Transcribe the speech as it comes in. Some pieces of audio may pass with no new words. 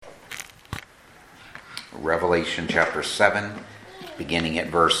Revelation chapter 7, beginning at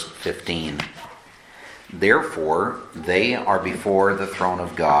verse 15. Therefore, they are before the throne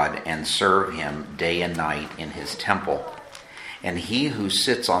of God and serve him day and night in his temple. And he who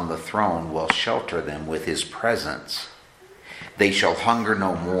sits on the throne will shelter them with his presence. They shall hunger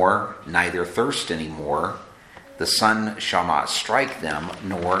no more, neither thirst any more. The sun shall not strike them,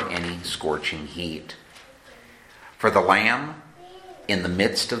 nor any scorching heat. For the Lamb in the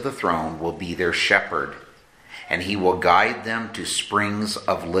midst of the throne will be their shepherd, and he will guide them to springs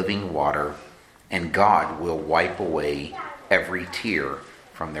of living water, and God will wipe away every tear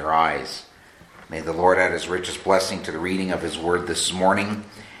from their eyes. May the Lord add his richest blessing to the reading of his word this morning.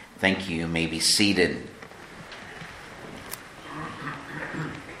 Thank you. You may be seated.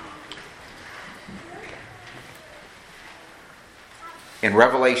 In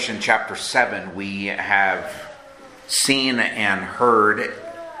Revelation chapter 7, we have seen and heard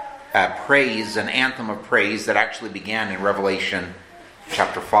praise, an anthem of praise that actually began in Revelation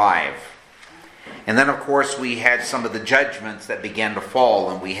chapter 5. And then, of course, we had some of the judgments that began to fall,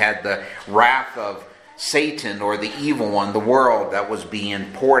 and we had the wrath of Satan, or the evil one, the world, that was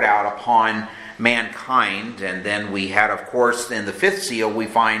being poured out upon mankind. And then we had, of course, in the fifth seal, we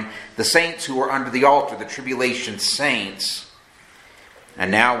find the saints who are under the altar, the tribulation saints. And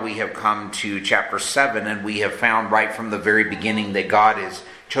now we have come to chapter 7, and we have found right from the very beginning that God has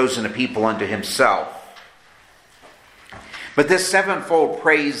chosen a people unto himself. But this sevenfold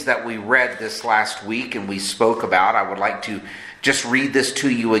praise that we read this last week and we spoke about, I would like to just read this to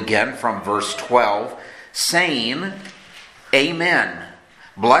you again from verse 12, saying, Amen.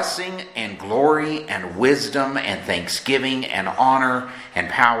 Blessing and glory and wisdom and thanksgiving and honor and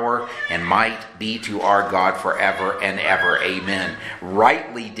power and might be to our God forever and ever. Amen.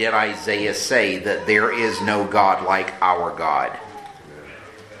 Rightly did Isaiah say that there is no God like our God.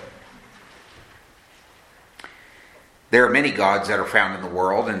 There are many gods that are found in the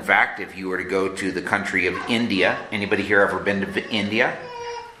world. In fact, if you were to go to the country of India, anybody here ever been to India?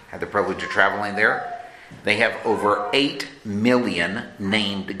 Had the privilege of traveling there? They have over 8 million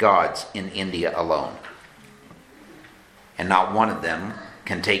named gods in India alone. And not one of them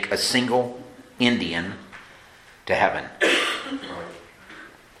can take a single Indian to heaven.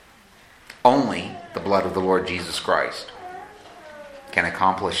 Only the blood of the Lord Jesus Christ can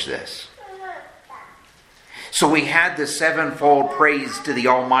accomplish this. So we had this sevenfold praise to the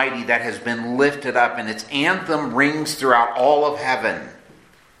Almighty that has been lifted up, and its anthem rings throughout all of heaven.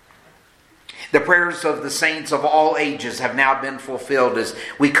 The prayers of the saints of all ages have now been fulfilled as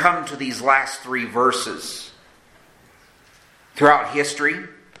we come to these last 3 verses. Throughout history,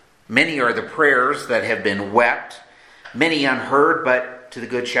 many are the prayers that have been wept, many unheard, but to the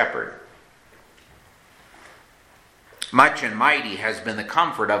Good Shepherd. Much and mighty has been the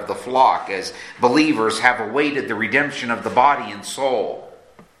comfort of the flock as believers have awaited the redemption of the body and soul.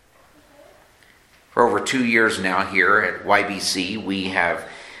 For over 2 years now here at YBC, we have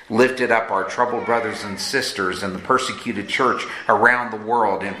lifted up our troubled brothers and sisters in the persecuted church around the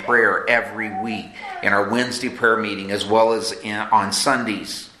world in prayer every week in our Wednesday prayer meeting as well as on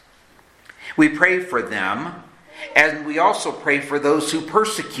Sundays. We pray for them, and we also pray for those who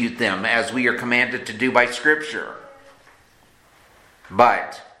persecute them as we are commanded to do by Scripture.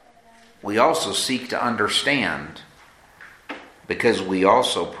 But we also seek to understand, because we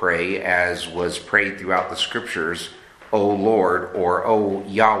also pray as was prayed throughout the Scriptures, O Lord, or O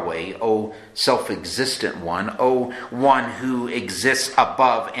Yahweh, O self-existent one, O one who exists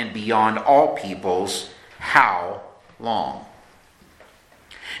above and beyond all peoples, how long?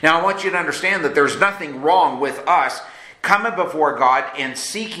 Now I want you to understand that there's nothing wrong with us coming before God and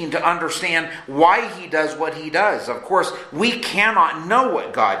seeking to understand why he does what he does. Of course, we cannot know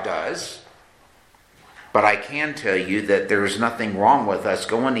what God does, but I can tell you that there's nothing wrong with us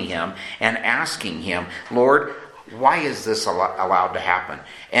going to him and asking him, Lord, why is this allowed to happen?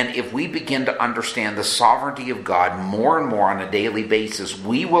 And if we begin to understand the sovereignty of God more and more on a daily basis,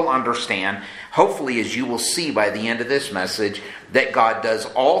 we will understand, hopefully as you will see by the end of this message, that God does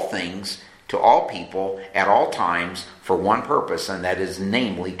all things to all people at all times for one purpose, and that is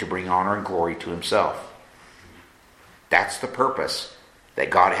namely to bring honor and glory to himself. That's the purpose that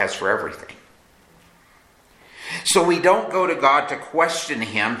God has for everything. So we don't go to God to question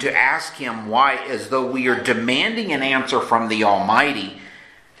him, to ask him why, as though we are demanding an answer from the Almighty,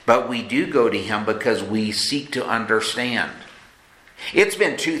 but we do go to him because we seek to understand. It's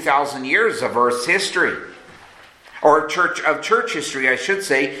been 2,000 years of Earth's history, or church history, I should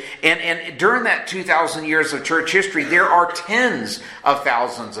say, and during that 2,000 years of church history, there are tens of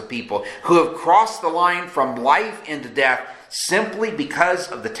thousands of people who have crossed the line from life into death simply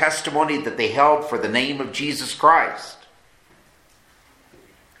because of the testimony that they held for the name of Jesus Christ.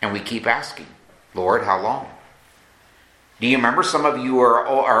 And we keep asking, Lord, how long? Do you remember? Some of you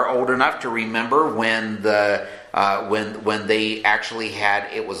are old enough to remember when when they actually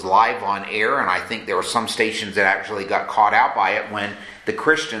had, it was live on air, and I think there were some stations that actually got caught out by it, when the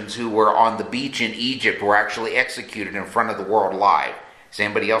Christians who were on the beach in Egypt were actually executed in front of the world live. Does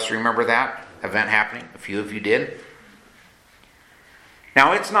anybody else remember that event happening? A few of you did.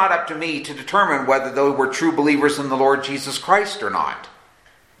 Now, it's not up to me to determine whether they were true believers in the Lord Jesus Christ or not.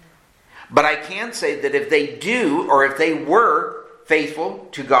 But I can say that if they do, or if they were faithful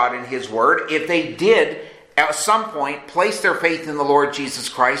to God and His Word, if they did at some point place their faith in the Lord Jesus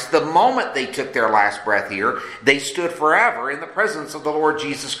Christ, the moment they took their last breath here, they stood forever in the presence of the Lord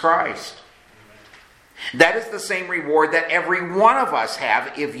Jesus Christ. That is the same reward that every one of us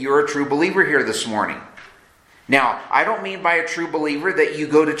have if you're a true believer here this morning. Now, I don't mean by a true believer that you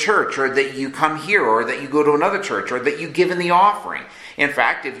go to church, or that you come here, or that you go to another church, or that you give in the offering. In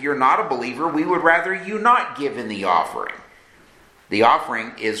fact, if you're not a believer, we would rather you not give in the offering. The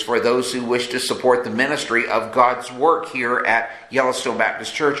offering is for those who wish to support the ministry of God's work here at Yellowstone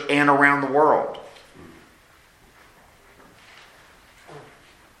Baptist Church and around the world.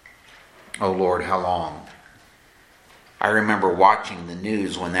 Oh Lord, how long? I remember watching the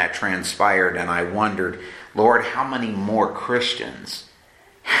news when that transpired, and I wondered, Lord, how many more Christians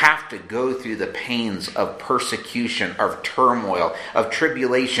have to go through the pains of persecution, of turmoil, of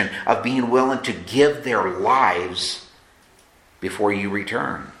tribulation, of being willing to give their lives before you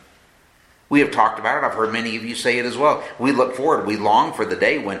return? We have talked about it. I've heard many of you say it as well. We look forward, we long for the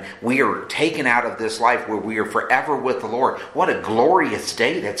day when we are taken out of this life, where we are forever with the Lord. What a glorious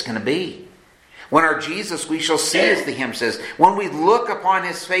day that's going to be. When our Jesus we shall see, as the hymn says, when we look upon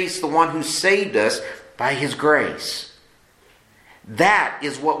His face, the one who saved us by His grace. That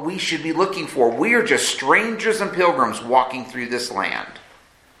is what we should be looking for. We are just strangers and pilgrims walking through this land.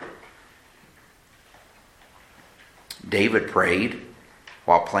 David prayed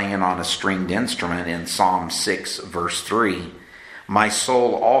while playing on a stringed instrument in Psalm 6, verse 3. My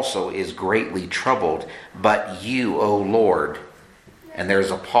soul also is greatly troubled, but you, O Lord. And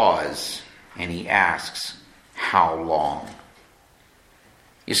there's a pause, and he asks, how long?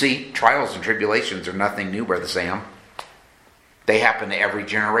 You see, trials and tribulations are nothing new, Brother Sam. They happen to every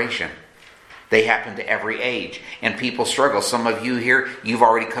generation. They happen to every age. And people struggle. Some of you here, you've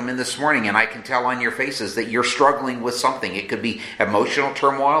already come in this morning, and I can tell on your faces that you're struggling with something. It could be emotional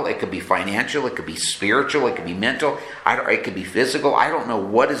turmoil. It could be financial. It could be spiritual. It could be mental. It could be physical. I don't know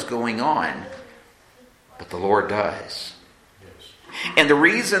what is going on. But the Lord does. And the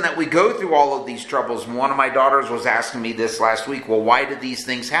reason that we go through all of these troubles, one of my daughters was asking me this last week, well, why did these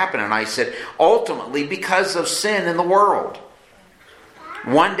things happen? And I said, ultimately because of sin in the world.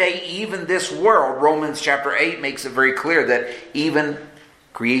 One day, even this world, Romans chapter 8 makes it very clear that even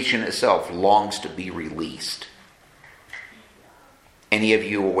creation itself longs to be released. Any of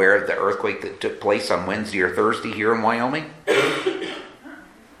you aware of the earthquake that took place on Wednesday or Thursday here in Wyoming?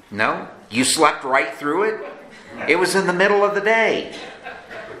 No? You slept right through it? It was in the middle of the day.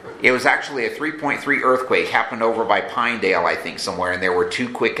 It was actually a 3.3 earthquake, happened over by Pinedale, I think, somewhere, and there were two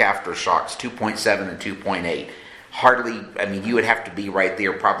quick aftershocks, 2.7 and 2.8. Hardly, you would have to be right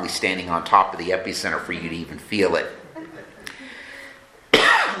there, probably standing on top of the epicenter for you to even feel it.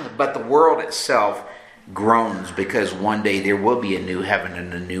 But the world itself groans because one day there will be a new heaven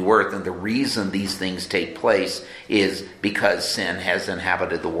and a new earth. And the reason these things take place is because sin has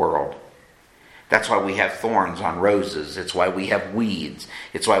inhabited the world. That's why we have thorns on roses. It's why we have weeds.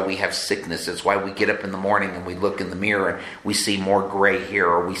 It's why we have sickness. It's why we get up in the morning and we look in the mirror and we see more gray hair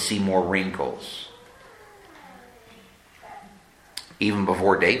or we see more wrinkles. Even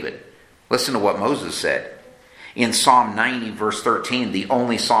before David. Listen to what Moses said. In Psalm 90, verse 13, the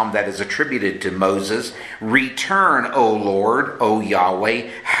only psalm that is attributed to Moses, return, O Lord, O Yahweh,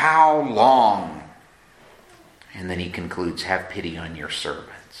 how long? And then he concludes, have pity on your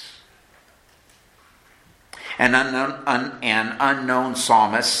servants. An unknown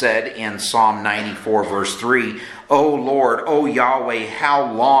psalmist said in Psalm 94, verse 3, O Lord, O Yahweh,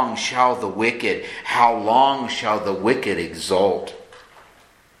 how long shall the wicked exult?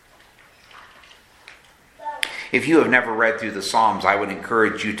 If you have never read through the Psalms, I would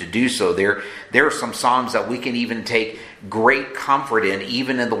encourage you to do so. There are some Psalms that we can even take great comfort in,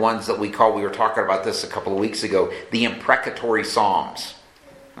 even in the ones that we were talking about this a couple of weeks ago, the imprecatory Psalms.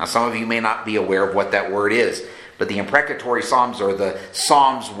 Now, some of you may not be aware of what that word is, but the imprecatory Psalms are the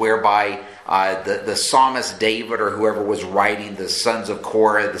Psalms whereby the psalmist David or whoever was writing, the sons of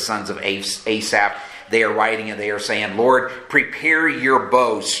Korah, the sons of Asaph, they are writing and they are saying, Lord, prepare your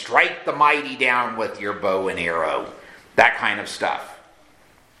bow, strike the mighty down with your bow and arrow. That kind of stuff.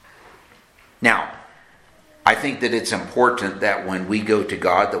 Now, I think that it's important that when we go to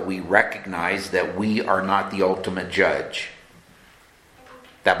God that we recognize that we are not the ultimate judge.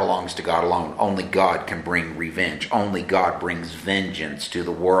 That belongs to God alone. Only God can bring revenge. Only God brings vengeance to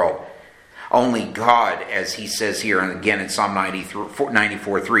the world. Only God, as he says here, and again in Psalm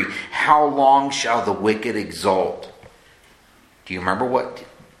 94:3, how long shall the wicked exult? Do you remember what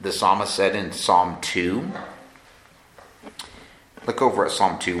the psalmist said in Psalm 2? Look over at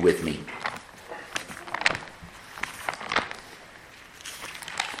Psalm 2 with me.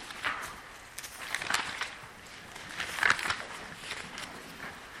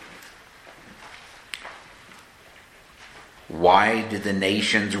 Why do the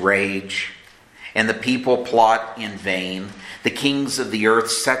nations rage and the people plot in vain? The kings of the earth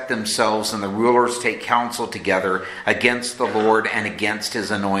set themselves and the rulers take counsel together against the Lord and against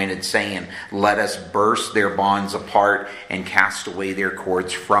his anointed, saying, let us burst their bonds apart and cast away their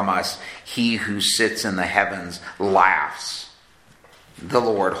cords from us. He who sits in the heavens laughs. The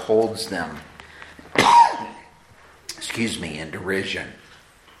Lord holds them, in derision.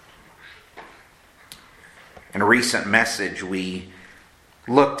 In a recent message, we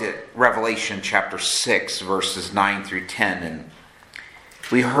looked at Revelation chapter 6, verses 9 through 10, and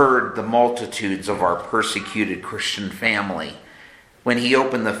we heard the multitudes of our persecuted Christian family. When he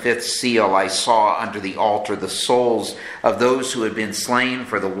opened the fifth seal, I saw under the altar the souls of those who had been slain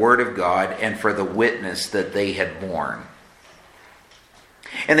for the word of God and for the witness that they had borne.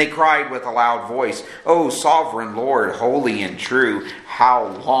 And they cried with a loud voice, O sovereign Lord, holy and true, how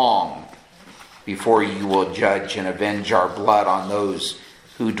long before you will judge and avenge our blood on those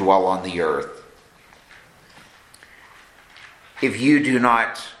who dwell on the earth? If you do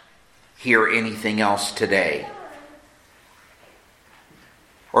not hear anything else today,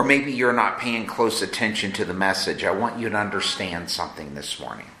 or maybe you're not paying close attention to the message, I want you to understand something this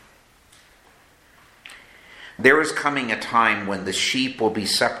morning. There is coming a time when the sheep will be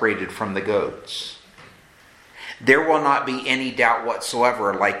separated from the goats. There will not be any doubt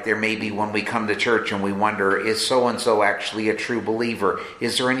whatsoever, like there may be when we come to church and we wonder, is so-and-so actually a true believer?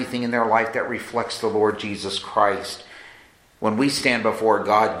 Is there anything in their life that reflects the Lord Jesus Christ? When we stand before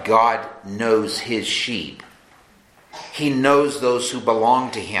God, God knows his sheep. He knows those who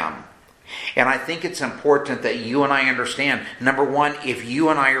belong to him. And I think it's important that you and I understand, number one, if you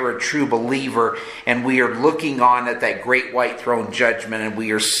and I are a true believer and we are looking on at that great white throne judgment and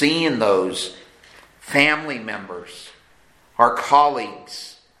we are seeing those family members, our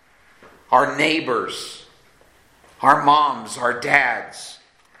colleagues, our neighbors, our moms, our dads,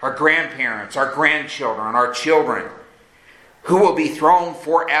 our grandparents, our grandchildren, our children, who will be thrown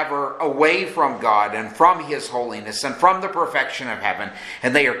forever away from God and from his holiness and from the perfection of heaven,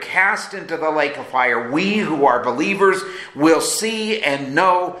 and they are cast into the lake of fire. We who are believers will see and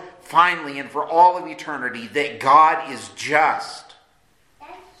know finally and for all of eternity that God is just,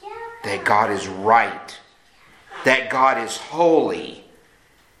 that God is right, that God is holy,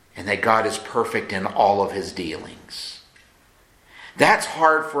 and that God is perfect in all of his dealings. That's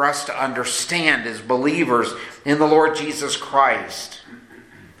hard for us to understand as believers in the Lord Jesus Christ.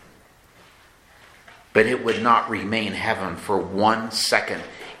 But it would not remain heaven for 1 second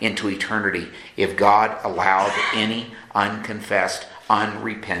into eternity if God allowed any unconfessed,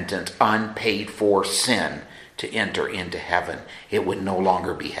 unrepentant, unpaid for sin to enter into heaven. It would no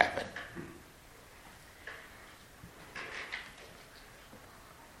longer be heaven.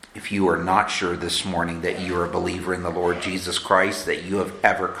 If you are not sure this morning that you are a believer in the Lord Jesus Christ, that you have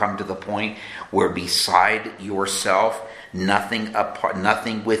ever come to the point where beside yourself, nothing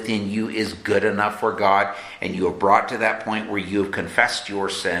within you is good enough for God, and you have brought to that point where you have confessed your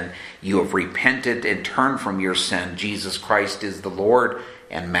sin, you have repented and turned from your sin, Jesus Christ is the Lord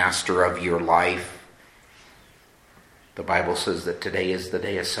and Master of your life. The Bible says that today is the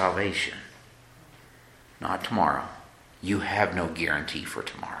day of salvation, not tomorrow. You have no guarantee for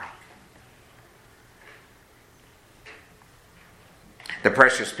tomorrow. The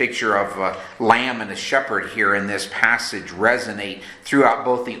precious picture of a lamb and a shepherd here in this passage resonate throughout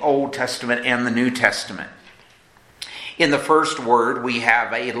both the Old Testament and the New Testament. In the first word, we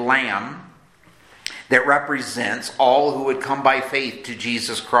have a lamb that represents all who would come by faith to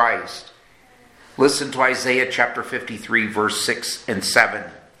Jesus Christ. Listen to Isaiah chapter 53, verse 6 and 7.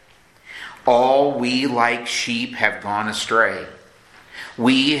 All we like sheep have gone astray.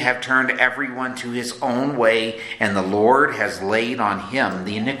 We have turned everyone to his own way, and the Lord has laid on him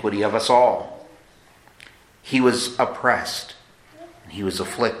the iniquity of us all. He was oppressed, and he was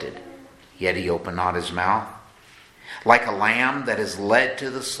afflicted, yet he opened not his mouth. Like a lamb that is led to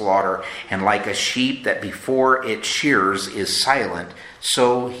the slaughter, and like a sheep that before its shearers is silent,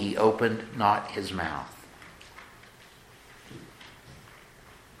 so he opened not his mouth.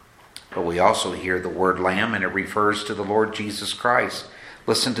 But we also hear the word lamb, and it refers to the Lord Jesus Christ.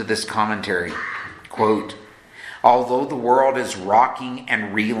 Listen to this commentary. Quote, although the world is rocking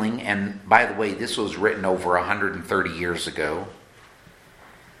and reeling, and by the way, this was written over 130 years ago.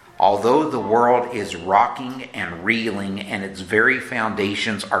 Although the world is rocking and reeling and its very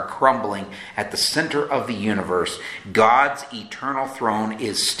foundations are crumbling at the center of the universe, God's eternal throne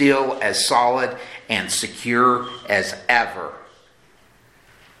is still as solid and secure as ever.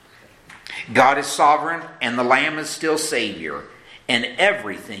 God is sovereign and the Lamb is still Savior, and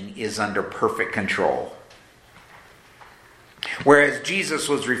everything is under perfect control. Whereas Jesus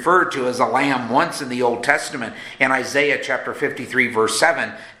was referred to as a lamb once in the Old Testament in Isaiah chapter 53 verse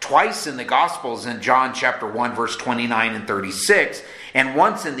 7, twice in the Gospels in John chapter 1 verse 29 and 36, and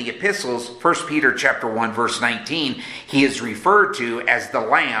once in the epistles, 1 Peter chapter 1 verse 19, he is referred to as the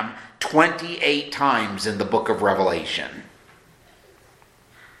lamb 28 times in the book of Revelation.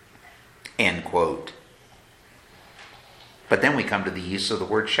 End quote. But then we come to the use of the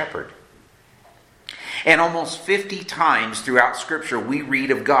word shepherd. And almost 50 times throughout Scripture, we read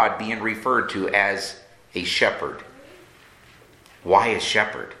of God being referred to as a shepherd. Why a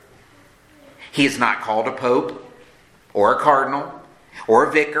shepherd? He is not called a pope or a cardinal or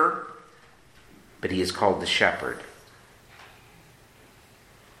a vicar, but he is called the shepherd.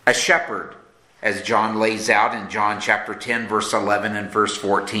 A shepherd, as John lays out in John chapter 10, verse 11 and verse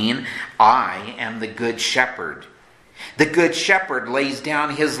 14, I am the good shepherd. The good shepherd lays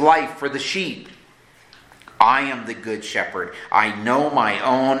down his life for the sheep. I am the good shepherd. I know my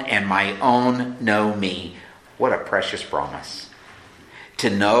own, and my own know me. What a precious promise.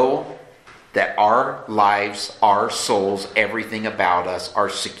 To know that our lives, our souls, everything about us are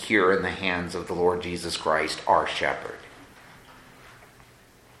secure in the hands of the Lord Jesus Christ, our shepherd.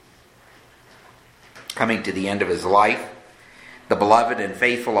 Coming to the end of his life, the beloved and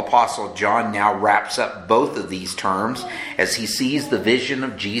faithful apostle John now wraps up both of these terms as he sees the vision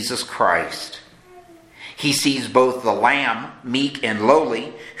of Jesus Christ. He sees both the lamb, meek and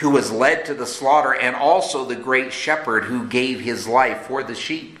lowly, who was led to the slaughter, and also the great shepherd who gave his life for the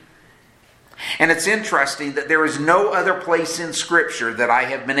sheep. And it's interesting that there is no other place in Scripture that I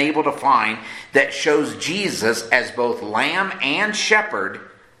have been able to find that shows Jesus as both lamb and shepherd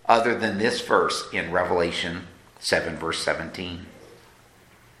other than this verse in Revelation 7 verse 17.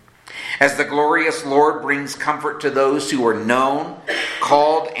 As the glorious Lord brings comfort to those who are known,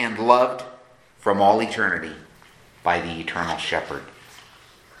 called, and loved from all eternity by the eternal shepherd.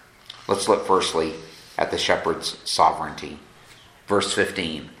 Let's look firstly at the shepherd's sovereignty. Verse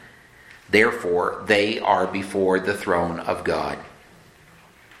 15. Therefore, they are before the throne of God.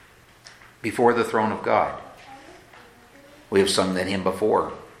 Before the throne of God. We have sung that hymn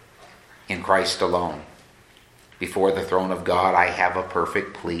before. In Christ alone. Before the throne of God, I have a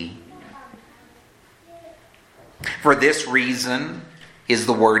perfect plea. For this reason is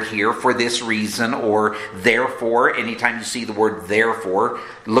the word here, for this reason, or therefore. Anytime you see the word therefore,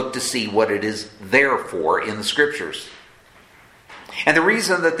 look to see what it is there for in the Scriptures. And the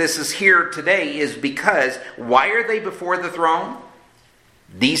reason that this is here today is because, why are they before the throne?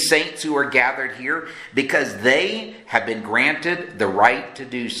 These saints who are gathered here, because they have been granted the right to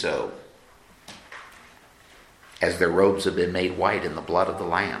do so, as their robes have been made white in the blood of the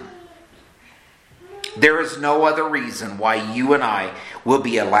Lamb. There is no other reason why you and I will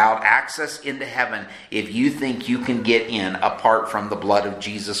be allowed access into heaven if you think you can get in apart from the blood of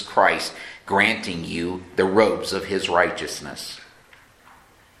Jesus Christ, granting you the robes of his righteousness.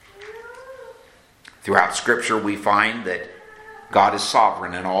 Throughout Scripture we find that God is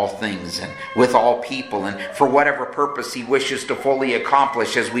sovereign in all things and with all people, and for whatever purpose he wishes to fully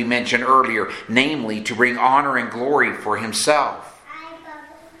accomplish, as we mentioned earlier, namely to bring honor and glory for himself.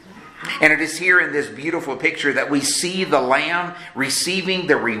 And it is here in this beautiful picture that we see the Lamb receiving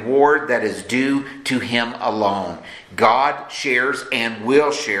the reward that is due to him alone. God shares and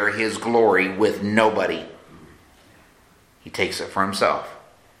will share his glory with nobody. He takes it for himself.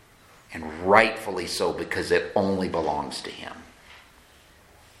 And rightfully so, because it only belongs to him.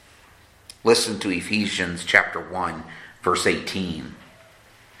 Listen to Ephesians chapter 1, verse 18.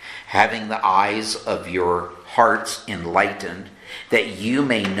 Having the eyes of your hearts enlightened, that you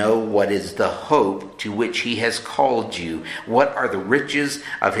may know what is the hope to which he has called you, what are the riches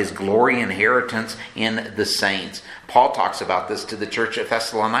of his glory inheritance in the saints. Paul talks about this to the church at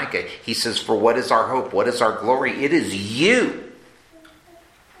Thessalonica. He says, for what is our hope? What is our glory? It is you.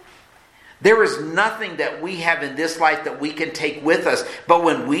 There is nothing that we have in this life that we can take with us. But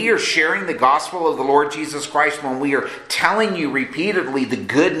when we are sharing the gospel of the Lord Jesus Christ, when we are telling you repeatedly the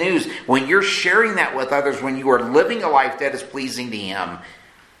good news, when you're sharing that with others, when you are living a life that is pleasing to Him,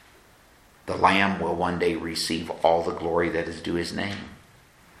 the Lamb will one day receive all the glory that is due His name.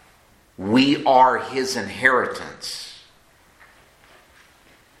 We are His inheritance.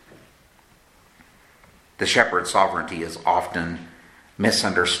 The shepherd's sovereignty is often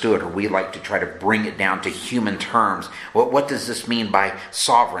misunderstood, or we like to try to bring it down to human terms. What does this mean by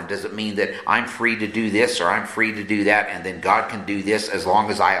sovereign? Does it mean that I'm free to do this or I'm free to do that, and then God can do this as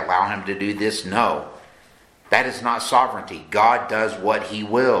long as I allow Him to do this? No. That is not sovereignty. God does what He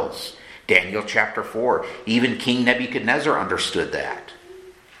wills. Daniel chapter 4. Even King Nebuchadnezzar understood that.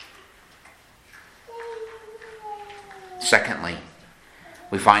 Secondly,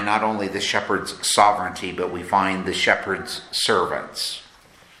 we find not only the shepherd's sovereignty, but we find the shepherd's servants.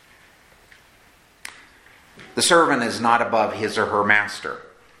 The servant is not above his or her master.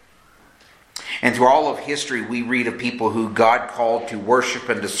 And through all of history, we read of people who God called to worship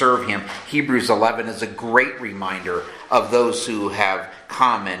and to serve Him. Hebrews 11 is a great reminder of those who have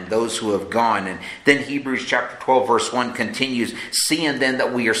come and those who have gone. And then Hebrews chapter 12 verse 1 continues, seeing then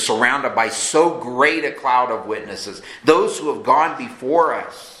that we are surrounded by so great a cloud of witnesses, those who have gone before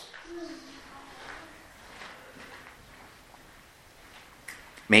us.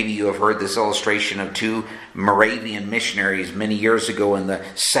 Maybe you have heard this illustration of two Moravian missionaries many years ago in the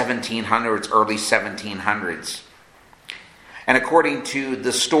 1700s, early 1700s. And according to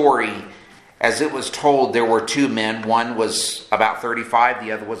the story, as it was told, there were two men. One was about 35,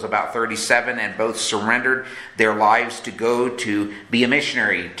 the other was about 37, and both surrendered their lives to go to be a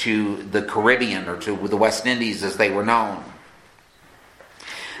missionary to the Caribbean, or to the West Indies as they were known.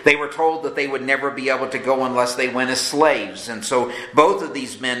 They were told that they would never be able to go unless they went as slaves. And so both of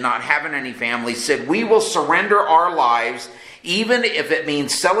these men, not having any family, said, we will surrender our lives, even if it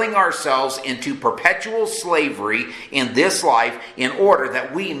means selling ourselves into perpetual slavery in this life, in order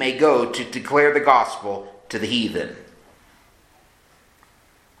that we may go to declare the gospel to the heathen.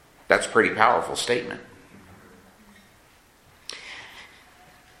 That's a pretty powerful statement.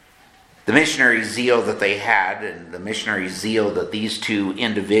 The missionary zeal that they had, and the missionary zeal that these two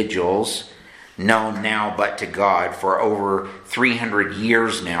individuals, known now but to God for over 300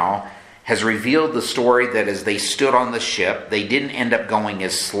 years now, has revealed the story that as they stood on the ship, they didn't end up going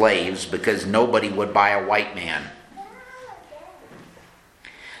as slaves because nobody would buy a white man.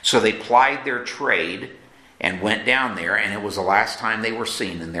 So they plied their trade and went down there, and it was the last time they were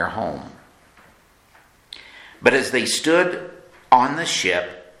seen in their home. But as they stood on the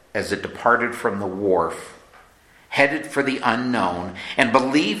ship, as it departed from the wharf, headed for the unknown, and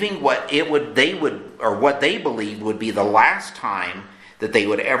believing what they believed would be the last time that they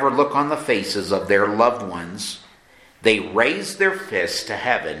would ever look on the faces of their loved ones, they raised their fists to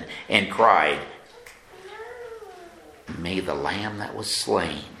heaven and cried, "May the Lamb that was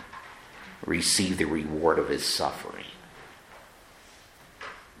slain receive the reward of His suffering."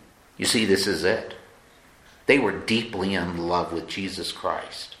 You see, this is it. They were deeply in love with Jesus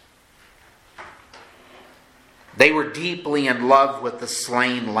Christ. They were deeply in love with the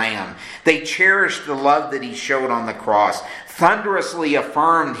slain Lamb. They cherished the love that He showed on the cross, thunderously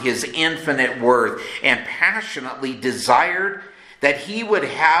affirmed His infinite worth, and passionately desired that He would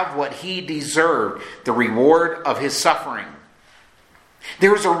have what He deserved, the reward of His suffering.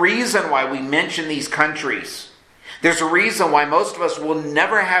 There's a reason why we mention these countries. There's a reason why most of us will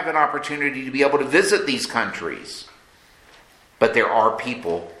never have an opportunity to be able to visit these countries. But there are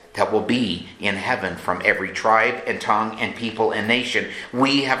people that will be in heaven from every tribe and tongue and people and nation.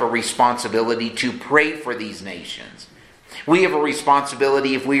 We have a responsibility to pray for these nations. We have a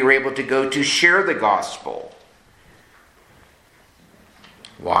responsibility, if we are able to go, to share the gospel.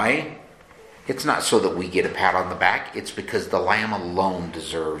 Why? It's not so that we get a pat on the back. It's because the Lamb alone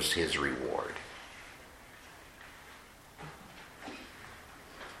deserves His reward.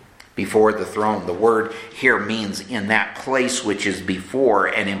 Before the throne. The word here means in that place which is before,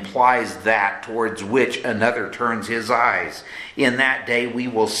 and implies that towards which another turns his eyes. In that day we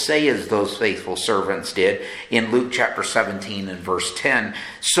will say as those faithful servants did in Luke chapter 17 and verse 10.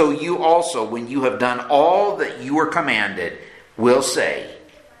 So you also, when you have done all that you were commanded, will say,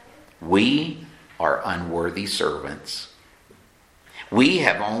 we are unworthy servants. We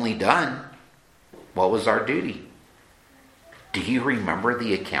have only done what was our duty. Do you remember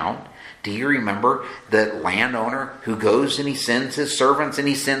the account? Do you remember the landowner who goes and he sends his servants, and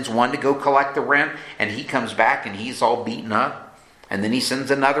he sends one to go collect the rent, and he comes back and he's all beaten up, and then he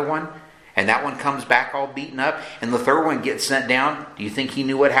sends another one, And that one comes back all beaten up. And the third one gets sent down. Do you think he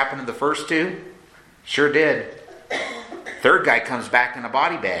knew what happened to the first two? Sure did. Third guy comes back in a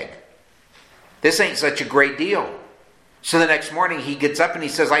body bag. This ain't such a great deal. So the next morning he gets up and he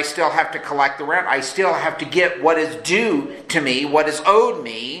says, I still have to collect the rent. I still have to get what is due to me, what is owed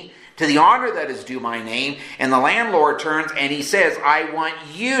me, to the honor that is due my name. And the landlord turns and he says, I want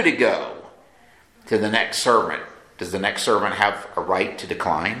you to go to the next servant. Does the next servant have a right to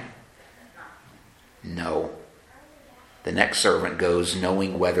decline? No. The next servant goes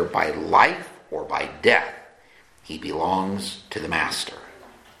knowing whether by life or by death he belongs to the master.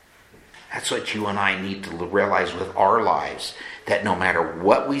 That's what you and I need to realize with our lives, that no matter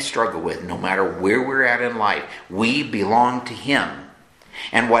what we struggle with, no matter where we're at in life, we belong to him.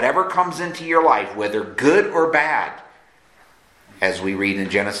 And whatever comes into your life, whether good or bad, as we read in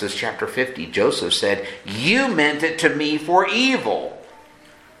Genesis chapter 50, Joseph said, you meant it to me for evil,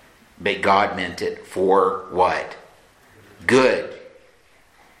 but God meant it for what? Good.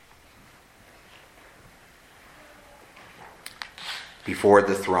 Before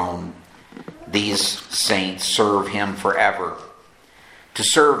the throne, these saints serve him forever. To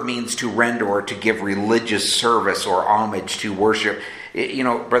serve means to render or to give religious service or homage, to worship.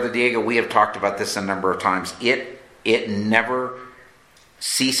 Brother Diego, we have talked about this a number of times. It never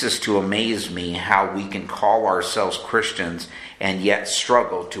ceases to amaze me how we can call ourselves Christians and yet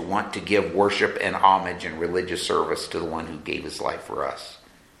struggle to want to give worship and homage and religious service to the one who gave his life for us.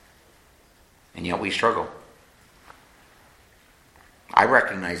 And yet we struggle. I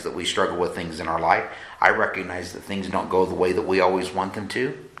recognize that we struggle with things in our life. I recognize that things don't go the way that we always want them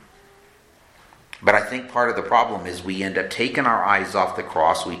to. But I think part of the problem is we end up taking our eyes off the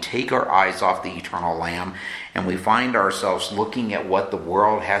cross, we take our eyes off the eternal Lamb, and we find ourselves looking at what the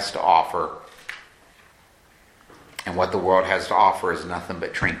world has to offer. And what the world has to offer is nothing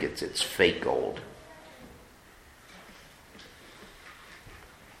but trinkets. It's fake gold.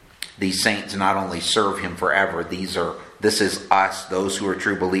 These saints not only serve him forever, this is us, those who are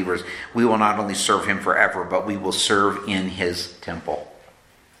true believers. We will not only serve him forever, but we will serve in his temple.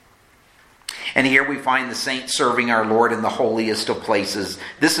 And here we find the saints serving our Lord in the holiest of places.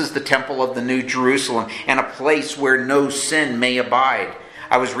 This is the temple of the New Jerusalem, and a place where no sin may abide.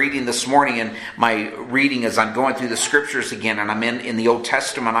 I was reading this morning, and my reading as I'm going through the scriptures again, and I'm in the Old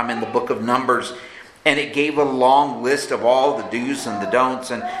Testament, I'm in the book of Numbers, and it gave a long list of all the do's and the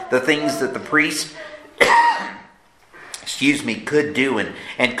don'ts and the things that the priest could do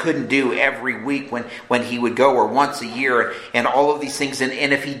and couldn't do every week when he would go, or once a year, and all of these things.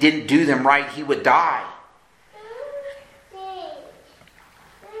 And if he didn't do them right, he would die.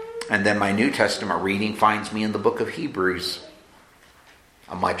 And then my New Testament reading finds me in the book of Hebrews.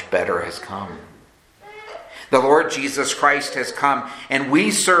 A much better has come. The Lord Jesus Christ has come, and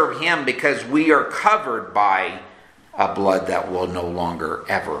we serve him because we are covered by a blood that will no longer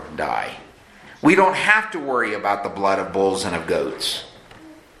ever die. We don't have to worry about the blood of bulls and of goats.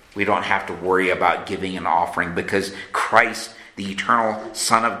 We don't have to worry about giving an offering, because Christ, the eternal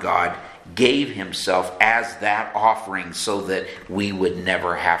Son of God, gave himself as that offering so that we would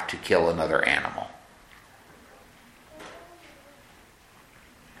never have to kill another animal.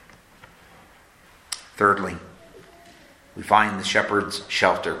 Thirdly, we find the shepherd's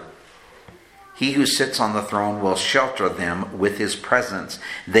shelter. He who sits on the throne will shelter them with his presence.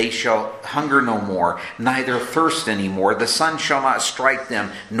 They shall hunger no more, neither thirst any more. The sun shall not strike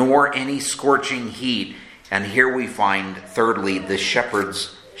them, nor any scorching heat. And here we find, thirdly, the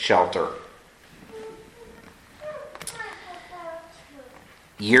shepherd's shelter.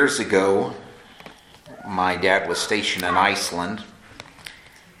 Years ago, my dad was stationed in Iceland,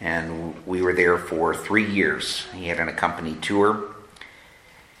 and we were there for 3 years. He had an accompanied tour.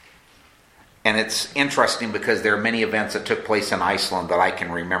 And it's interesting because there are many events that took place in Iceland that I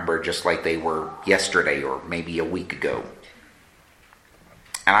can remember just like they were yesterday or maybe a week ago.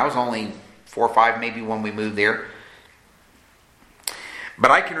 And I was only 4 or 5 maybe when we moved there. But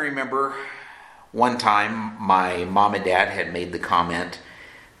I can remember one time my mom and dad had made the comment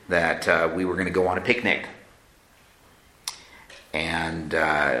that we were going to go on a picnic. And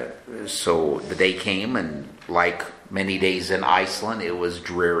so the day came, and like many days in Iceland, it was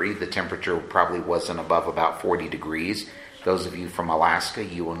dreary. The temperature probably wasn't above about 40 degrees. Those of you from Alaska,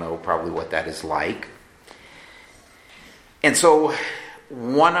 you will know probably what that is like. And so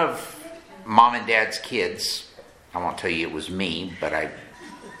one of Mom and Dad's kids, I won't tell you it was me, but I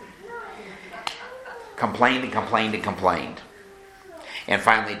complained and complained and complained. And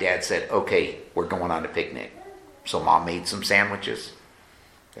finally Dad said, okay, we're going on a picnic. So Mom made some sandwiches.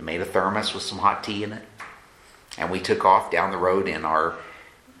 They made a thermos with some hot tea in it. And we took off down the road in our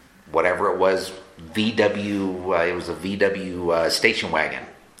whatever it was, VW, it was a VW station wagon,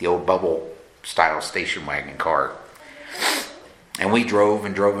 the old bubble style station wagon car. And we drove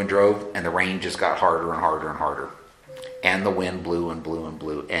and drove and drove, and the rain just got harder and harder and harder. And the wind blew and blew and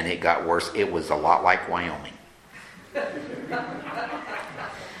blew, and it got worse. It was a lot like Wyoming.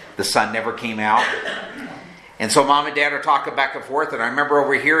 The sun never came out. And so Mom and Dad are talking back and forth, and I remember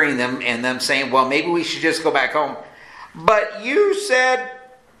overhearing them and them saying, well, maybe we should just go back home. But you said...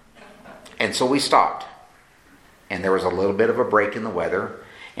 And so we stopped. And there was a little bit of a break in the weather.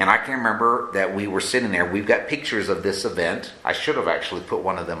 And I can remember that we were sitting there. We've got pictures of this event. I should have actually put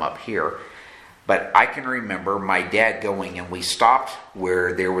one of them up here. But I can remember my dad going, and we stopped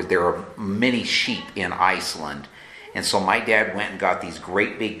where there were many sheep in Iceland. And so my dad went and got these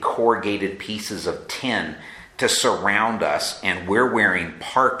great big corrugated pieces of tin to surround us. And we're wearing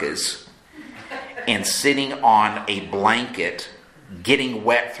parkas and sitting on a blanket, getting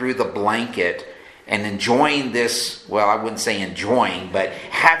wet through the blanket, and enjoying this, well, I wouldn't say enjoying, but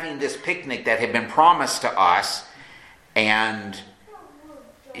having this picnic that had been promised to us, and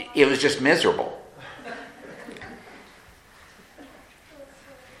it was just miserable.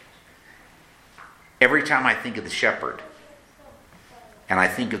 Every time I think of the shepherd, and I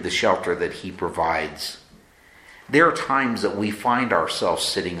think of the shelter that he provides, there are times that we find ourselves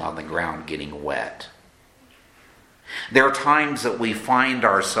sitting on the ground getting wet. There are times that we find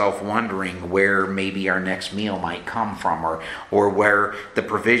ourselves wondering where maybe our next meal might come from, or where the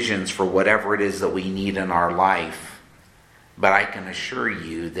provisions for whatever it is that we need in our life. But I can assure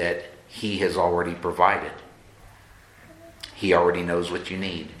you that he has already provided. He already knows what you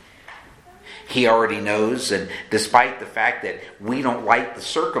need. He already knows, and despite the fact that we don't like the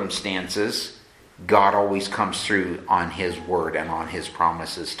circumstances, God always comes through on his word and on his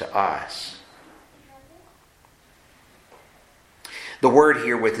promises to us. The word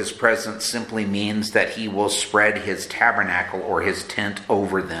here with his presence simply means that he will spread his tabernacle or his tent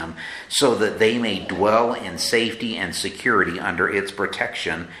over them so that they may dwell in safety and security under its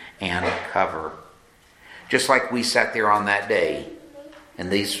protection and cover. Just like we sat there on that day,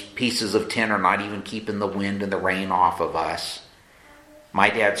 and these pieces of tin are not even keeping the wind and the rain off of us. My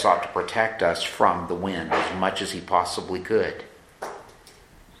dad sought to protect us from the wind as much as he possibly could.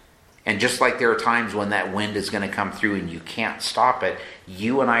 And just like there are times when that wind is going to come through and you can't stop it,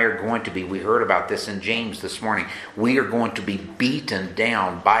 you and I are going to be, we heard about this in James this morning, we are going to be beaten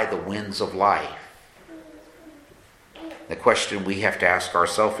down by the winds of life. The question we have to ask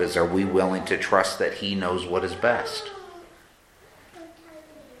ourselves is, are we willing to trust that he knows what is best?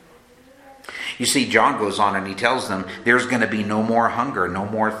 You see, John goes on and he tells them there's going to be no more hunger, no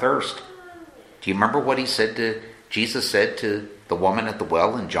more thirst. Do you remember what Jesus said to the woman at the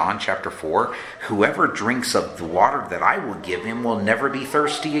well in John chapter 4? Whoever drinks of the water that I will give him will never be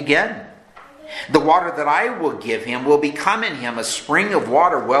thirsty again. The water that I will give him will become in him a spring of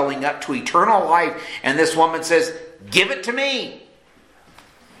water welling up to eternal life. And this woman says, give it to me.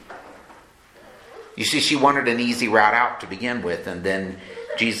 You see, she wanted an easy route out to begin with. And then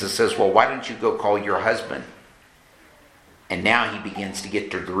Jesus says, well, why don't you go call your husband? And now he begins to get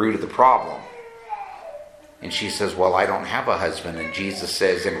to the root of the problem. And she says, well, I don't have a husband. And Jesus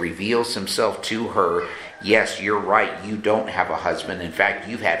says and reveals himself to her, yes, you're right, you don't have a husband. In fact,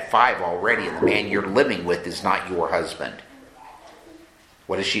 you've had 5 already, and the man you're living with is not your husband.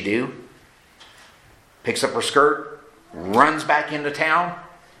 What does she do? Picks up her skirt, runs back into town,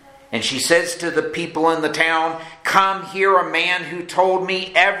 and she says to the people in the town, come hear a man who told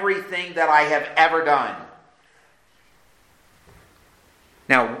me everything that I have ever done.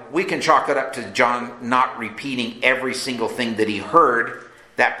 Now, we can chalk it up to John not repeating every single thing that he heard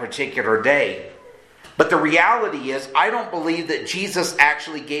that particular day. But the reality is, I don't believe that Jesus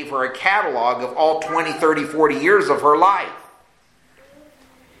actually gave her a catalog of all 20, 30, 40 years of her life.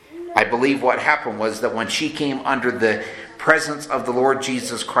 I believe what happened was that when she came under the presence of the Lord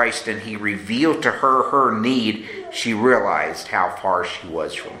Jesus Christ and he revealed to her her need, she realized how far she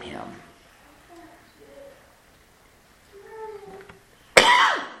was from him.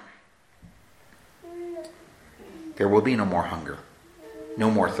 There will be no more hunger,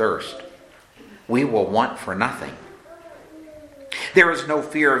 no more thirst. We will want for nothing. There is no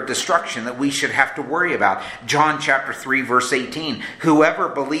fear of destruction that we should have to worry about. John chapter 3 verse 18. Whoever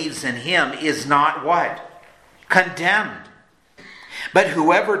believes in him is not what? Condemned. But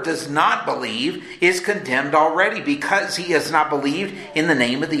whoever does not believe is condemned already because he has not believed in the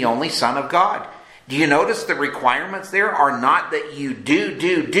name of the only Son of God. Do you notice the requirements there are not that you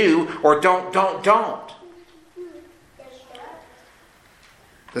do, or don't.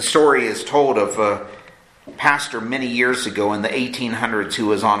 The story is told of pastor many years ago in the 1800s who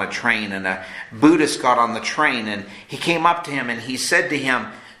was on a train, and a Buddhist got on the train, and he came up to him and he said to him,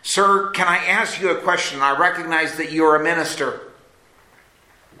 "Sir, can I ask you a question? I recognize that you're a minister."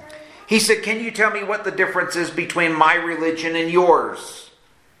 He said, "Can you tell me what the difference is between my religion and yours?"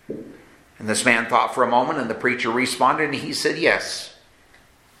 And this man thought for a moment, and the preacher responded, and he said, "Yes,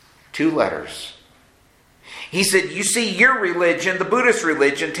 2 letters." He said, "You see, your religion, the Buddhist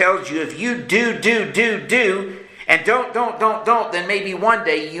religion, tells you if you do, and don't, then maybe one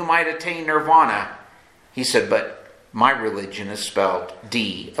day you might attain nirvana." He said, "But my religion is spelled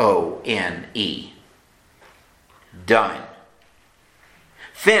D-O-N-E. Done.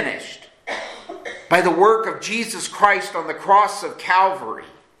 Finished. By the work of Jesus Christ on the cross of Calvary.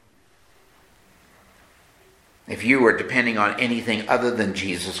 If you are depending on anything other than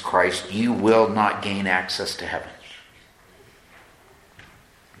Jesus Christ, you will not gain access to heaven."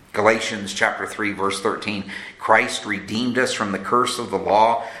 Galatians chapter 3, verse 13. Christ redeemed us from the curse of the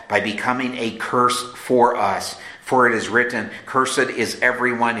law by becoming a curse for us. For it is written, "Cursed is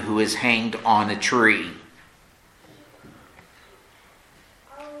everyone who is hanged on a tree."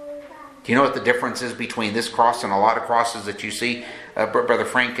 Do you know what the difference is between this cross and a lot of crosses that you see? Brother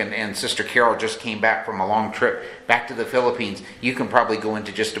Frank and Sister Carol just came back from a long trip back to the Philippines. You can probably go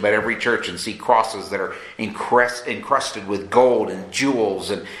into just about every church and see crosses that are encrusted with gold and jewels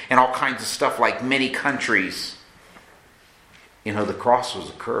and all kinds of stuff like many countries. You know, the cross was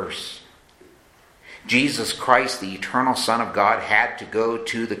a curse. Jesus Christ, the eternal Son of God, had to go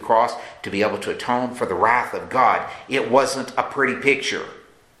to the cross to be able to atone for the wrath of God. It wasn't a pretty picture.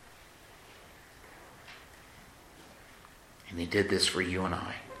 And he did this for you and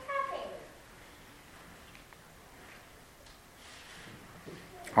I.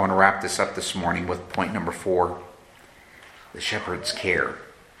 I want to wrap this up this morning with point number 4. The shepherd's care.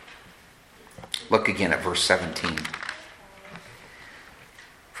 Look again at verse 17.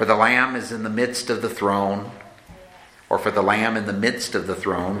 "For the Lamb is in the midst of the throne," or "for the Lamb in the midst of the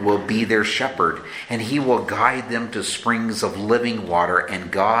throne will be their shepherd, and he will guide them to springs of living water,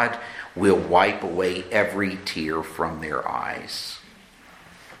 and God will wipe away every tear from their eyes."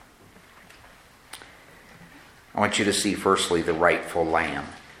 I want you to see firstly the rightful Lamb.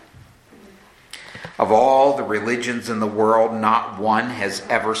 Of all the religions in the world, not one has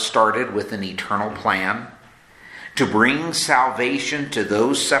ever started with an eternal plan to bring salvation to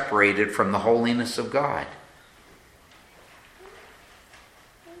those separated from the holiness of God.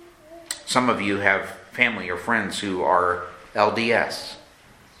 Some of you have family or friends who are LDS.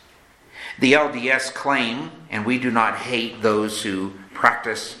 The LDS claim, and we do not hate those who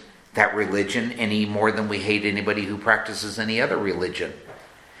practice that religion any more than we hate anybody who practices any other religion.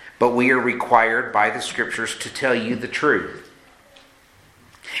 But we are required by the scriptures to tell you the truth.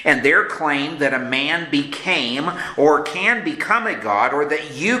 And their claim that a man became or can become a god, or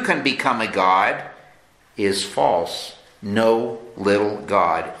that you can become a god, is false. No little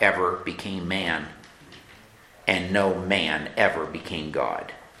god ever became man, and no man ever became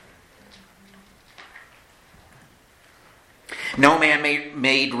God. No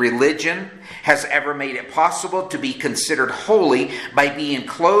man-made religion has ever made it possible to be considered holy by being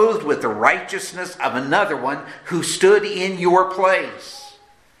clothed with the righteousness of another one who stood in your place.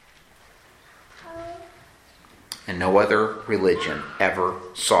 And no other religion ever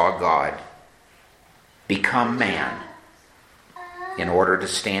saw God become man in order to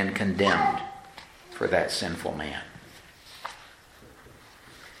stand condemned for that sinful man.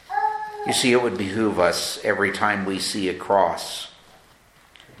 You see, it would behoove us every time we see a cross.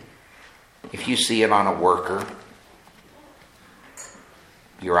 If you see it on a worker,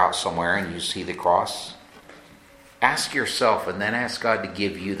 you're out somewhere and you see the cross, ask yourself and then ask God to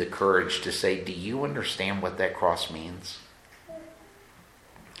give you the courage to say, do you understand what that cross means?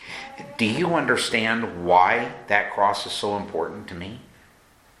 Do you understand why that cross is so important to me?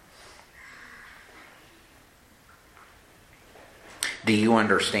 Do you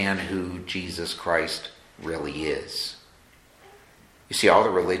understand who Jesus Christ really is? You see, all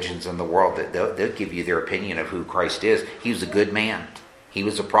the religions in the world, they'll give you their opinion of who Christ is. He was a good man. He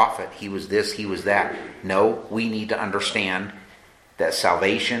was a prophet. He was this, he was that. No, we need to understand that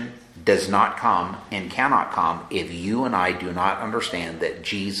salvation does not come and cannot come if you and I do not understand that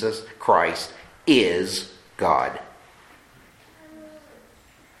Jesus Christ is God.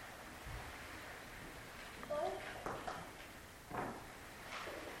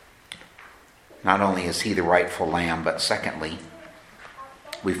 Not only is he the rightful Lamb, but secondly,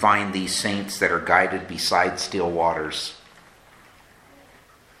 we find these saints that are guided beside still waters.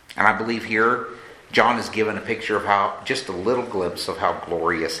 And I believe here, John is given a picture of how, just a little glimpse of how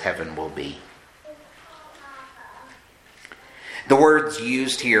glorious heaven will be. The words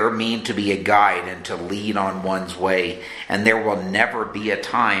used here mean to be a guide and to lead on one's way, and there will never be a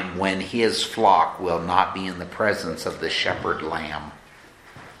time when his flock will not be in the presence of the shepherd lamb,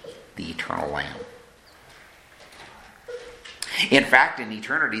 the eternal lamb. In fact, in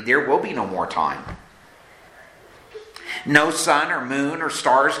eternity, there will be no more time. No sun or moon or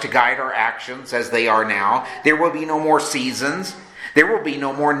stars to guide our actions as they are now. There will be no more seasons. There will be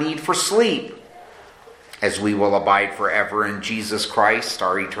no more need for sleep, as we will abide forever in Jesus Christ,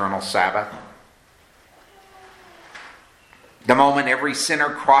 our eternal Sabbath. The moment every sinner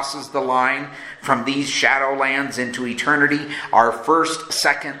crosses the line from these shadow lands into eternity, our first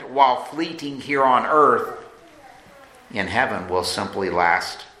second, while fleeting here on earth, in heaven will simply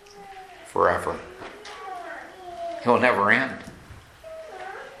last forever. It will never end.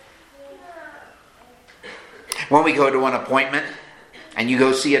 When we go to an appointment, and you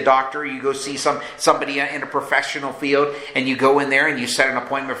go see a doctor, you go see somebody in a professional field, and you go in there and you set an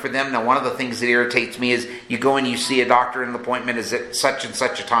appointment for them. Now, one of the things that irritates me is you go and you see a doctor, and the appointment is at such and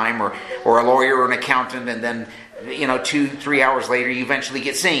such a time, or a lawyer or an accountant, and then 2-3 hours later you eventually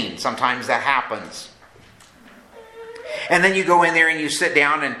get seen. Sometimes that happens. And then you go in there and you sit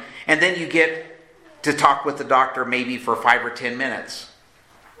down, and then you get to talk with the doctor maybe for 5 or 10 minutes.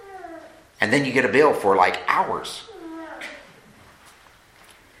 And then you get a bill for like hours.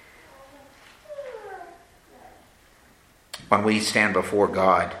 When we stand before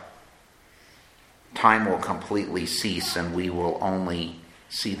God, time will completely cease and we will only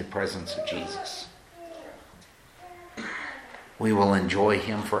see the presence of Jesus. We will enjoy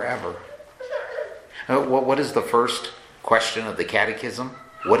Him forever. What is the first question of the Catechism?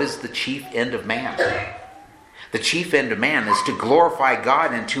 What is the chief end of man? The chief end of man is to glorify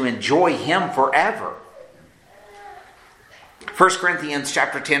God and to enjoy Him forever. 1 Corinthians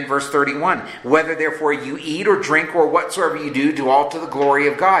chapter 10, verse 31. Whether therefore you eat or drink or whatsoever you do, do all to the glory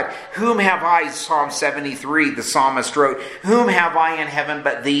of God. Whom have I, Psalm 73, the psalmist wrote, whom have I in heaven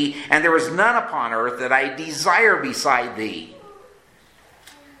but thee? And there is none upon earth that I desire beside thee.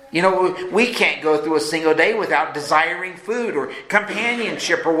 We can't go through a single day without desiring food or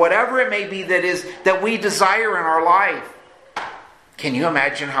companionship or whatever it may be that we desire in our life. Can you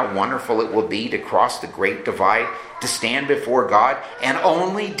imagine how wonderful it will be to cross the great divide, to stand before God and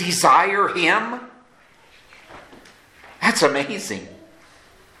only desire Him? That's amazing.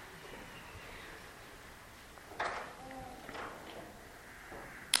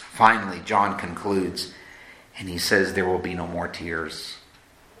 Finally, John concludes, and he says there will be no more tears.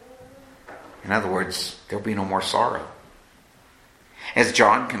 In other words, there will be no more sorrow. As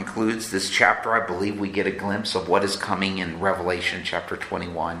John concludes this chapter, I believe we get a glimpse of what is coming in Revelation chapter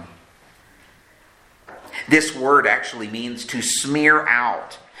 21. This word actually means to smear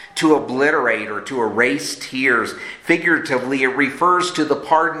out, to obliterate, or to erase tears. Figuratively, it refers to the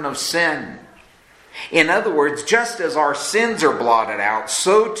pardon of sin. In other words, just as our sins are blotted out,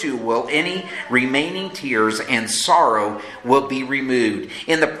 so too will any remaining tears and sorrow will be removed.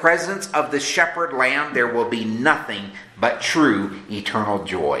 In the presence of the shepherd lamb, there will be nothing but true eternal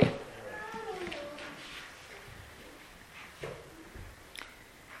joy.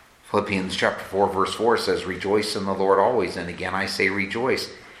 Philippians chapter 4, verse 4 says, rejoice in the Lord always. And again, I say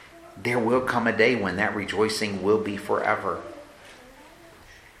rejoice. There will come a day when that rejoicing will be forever.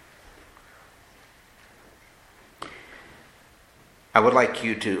 I would like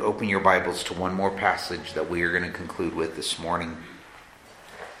you to open your Bibles to one more passage that we are going to conclude with this morning.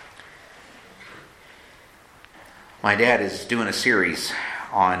 My dad is doing a series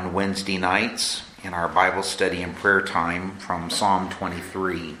on Wednesday nights in our Bible study and prayer time from Psalm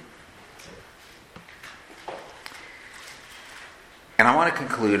 23. And I want to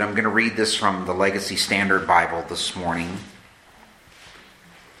conclude. I'm going to read this from the Legacy Standard Bible this morning.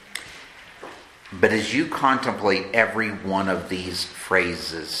 But as you contemplate every one of these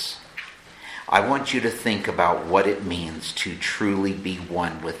phrases, I want you to think about what it means to truly be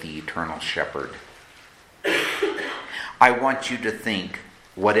one with the eternal shepherd. I want you to think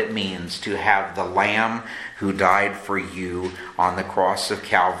what it means to have the Lamb who died for you on the cross of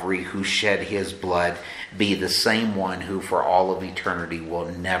Calvary, who shed His blood, be the same one who for all of eternity will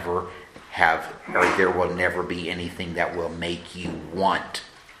never have, or there will never be anything that will make you want.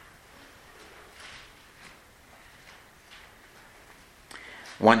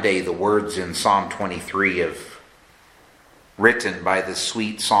 One day the words in Psalm 23 written by the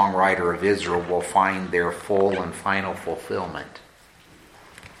sweet songwriter of Israel will find their full and final fulfillment.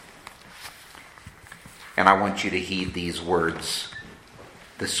 And I want you to heed these words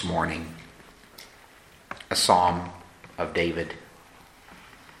this morning. A psalm of David.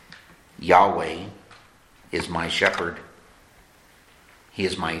 Yahweh is my shepherd. He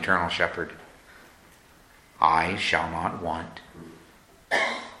is my eternal shepherd. I shall not want.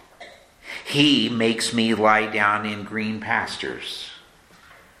 He makes me lie down in green pastures,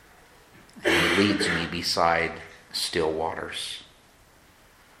 and he leads me beside still waters.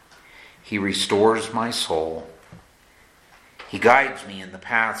 He restores my soul. He guides me in the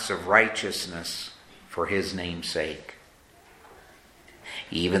paths of righteousness for his name's sake.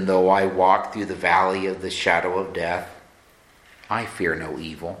 Even though I walk through the valley of the shadow of death, I fear no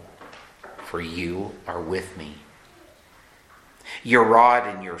evil, for you are with me. Your rod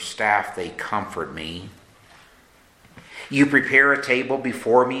and your staff, they comfort me. You prepare a table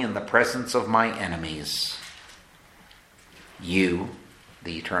before me in the presence of my enemies. You,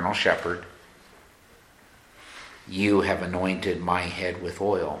 the eternal shepherd, you have anointed my head with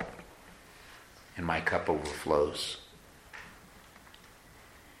oil, and my cup overflows.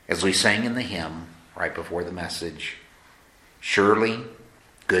 As we sang in the hymn right before the message, surely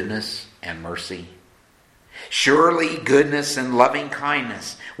goodness and mercy, surely goodness and loving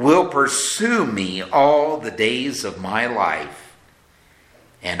kindness will pursue me all the days of my life,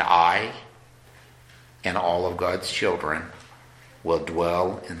 and I and all of God's children will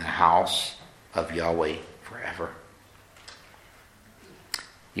dwell in the house of Yahweh forever.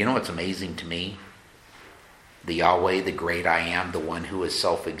 You know what's amazing to me? The Yahweh, the great I am, the one who is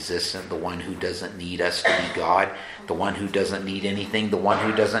self-existent, the one who doesn't need us to be God, the one who doesn't need anything, the one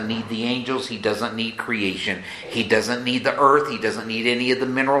who doesn't need the angels, he doesn't need creation, he doesn't need the earth, he doesn't need any of the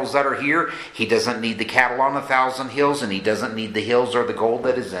minerals that are here, he doesn't need the cattle on 1,000 hills, and he doesn't need the hills or the gold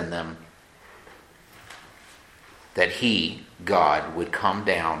that is in them. That he, God, would come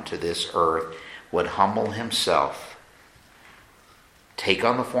down to this earth, would humble himself, take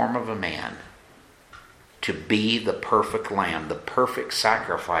on the form of a man, to be the perfect lamb, the perfect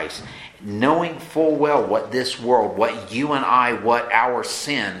sacrifice, knowing full well what this world, what you and I, what our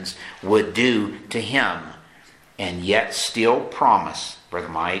sins would do to him, and yet still promise, Brother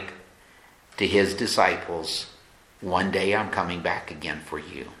Mike, to his disciples, one day I'm coming back again for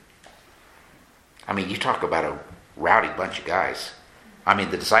you. I mean, you talk about a rowdy bunch of guys. I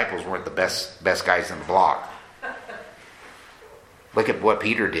mean, the disciples weren't the best guys in the block. Look at what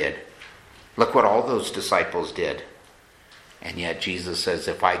Peter did. Look what all those disciples did. And yet Jesus says,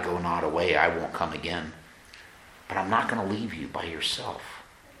 if I go not away, I won't come again. But I'm not going to leave you by yourself.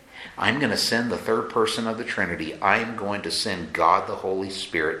 I'm going to send the third person of the Trinity. I'm going to send God the Holy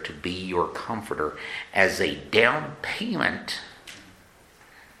Spirit to be your comforter as a down payment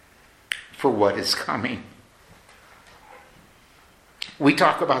for what is coming. We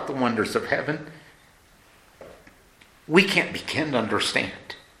talk about the wonders of heaven. We can't begin to understand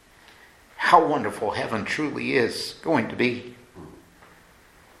how wonderful heaven truly is going to be.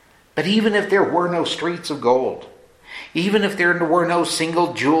 But even if there were no streets of gold, even if there were no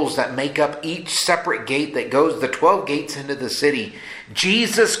single jewels that make up each separate gate that goes the 12 gates into the city,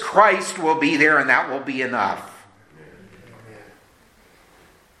 Jesus Christ will be there, and that will be enough.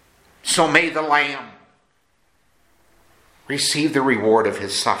 So may the Lamb receive the reward of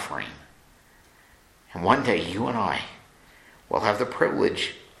his suffering. And one day you and I will have the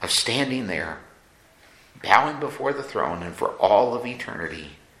privilege of standing there, bowing before the throne, and for all of eternity,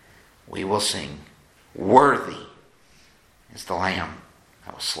 we will sing, worthy is the Lamb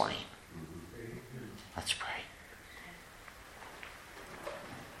that was slain. Let's pray.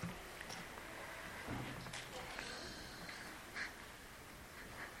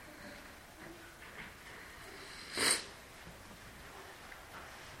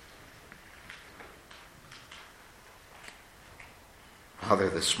 Father,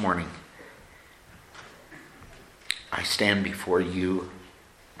 this morning, I stand before you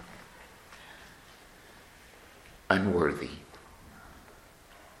unworthy.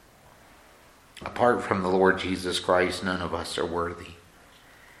 Apart from the Lord Jesus Christ, none of us are worthy.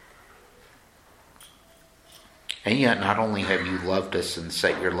 And yet, not only have you loved us and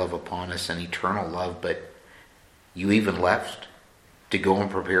set your love upon us, an eternal love, but you even left to go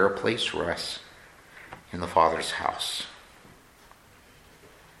and prepare a place for us in the Father's house.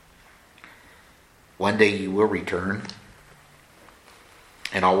 One day you will return,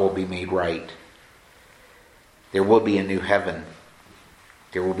 and all will be made right. There will be a new heaven.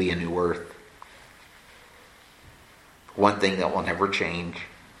 There will be a new earth. One thing that will never change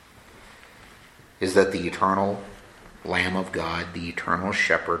is that the eternal Lamb of God, the eternal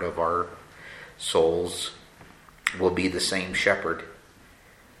shepherd of our souls, will be the same shepherd,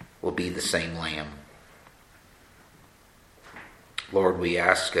 will be the same Lamb. Lord, we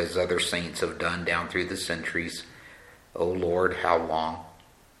ask, as other saints have done down through the centuries, O Lord, how long?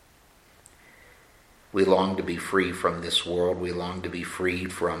 We long to be free from this world. We long to be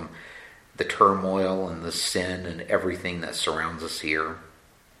freed from the turmoil and the sin and everything that surrounds us here.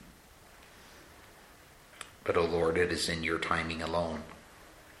 But, O Lord, it is in your timing alone.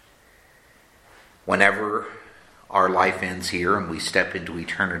 Whenever our life ends here and we step into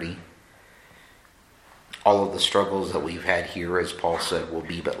eternity, all of the struggles that we've had here, as Paul said, will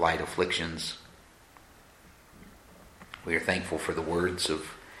be but light afflictions. We are thankful for the words of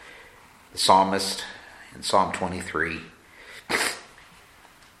the psalmist in Psalm 23.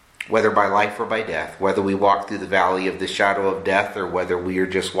 Whether by life or by death, whether we walk through the valley of the shadow of death or whether we are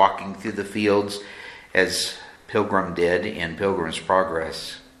just walking through the fields as Pilgrim did in Pilgrim's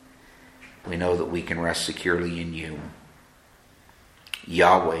Progress, we know that we can rest securely in you.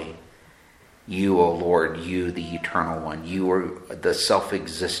 Yahweh, you, O Lord, you the eternal one, you are the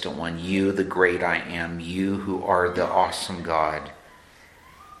self-existent one, you the great I am, you who are the awesome God.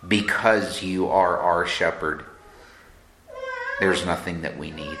 Because you are our shepherd, there's nothing that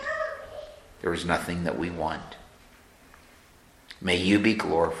we need. There is nothing that we want. May you be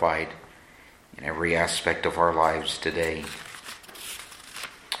glorified in every aspect of our lives today.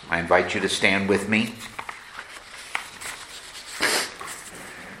 I invite you to stand with me.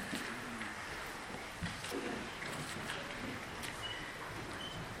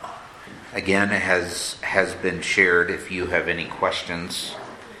 Again, as has been shared, if you have any questions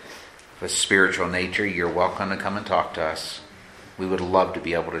of a spiritual nature, you're welcome to come and talk to us. We would love to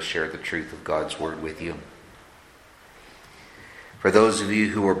be able to share the truth of God's Word with you. For those of you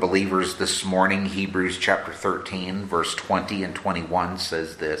who are believers this morning, Hebrews chapter 13, verse 20 and 21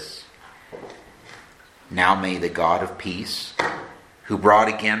 says this: Now may the God of peace, who brought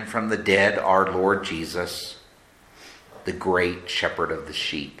again from the dead our Lord Jesus, the great shepherd of the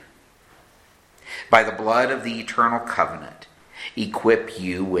sheep, by the blood of the eternal covenant, equip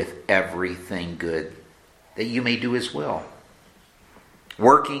you with everything good, that you may do his will,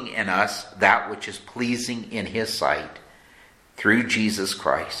 working in us that which is pleasing in his sight, through Jesus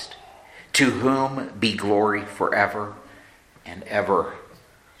Christ, to whom be glory forever and ever.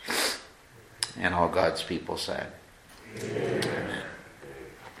 And all God's people said, Amen.